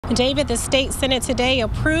David, the state Senate today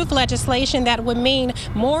approved legislation that would mean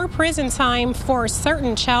more prison time for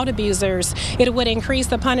certain child abusers. It would increase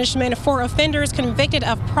the punishment for offenders convicted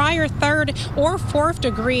of prior third or fourth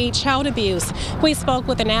degree child abuse. We spoke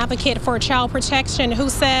with an advocate for child protection who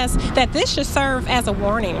says that this should serve as a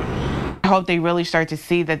warning. I hope they really start to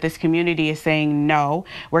see that this community is saying no.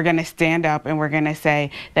 We're going to stand up and we're going to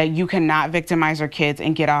say that you cannot victimize our kids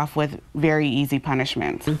and get off with very easy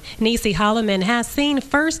punishments. Niecy Holloman has seen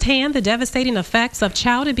firsthand the devastating effects of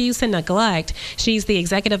child abuse and neglect. She's the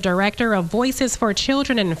executive director of Voices for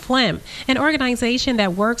Children in Flint, an organization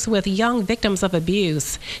that works with young victims of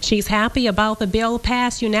abuse. She's happy about the bill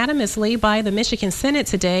passed unanimously by the Michigan Senate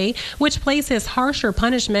today, which places harsher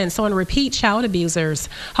punishments on repeat child abusers.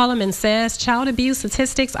 Holloman says child abuse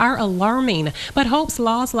statistics are alarming, but hopes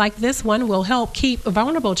laws like this one will help keep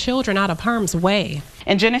vulnerable children out of harm's way.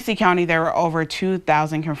 In Genesee County, there were over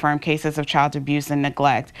 2,000 confirmed cases of child abuse and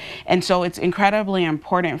neglect. And so it's incredibly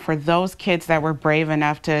important for those kids that were brave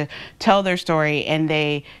enough to tell their story and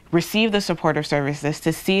they receive the supportive services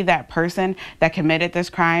to see that person that committed this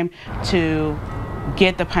crime to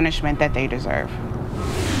get the punishment that they deserve.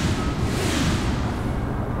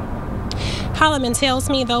 Holloman tells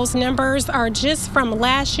me those numbers are just from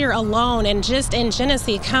last year alone and just in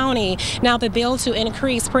Genesee County. Now the bill to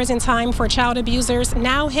increase prison time for child abusers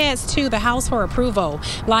now heads to the House for approval.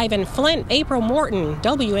 Live in Flint, April Morton,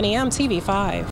 WNEM TV 5.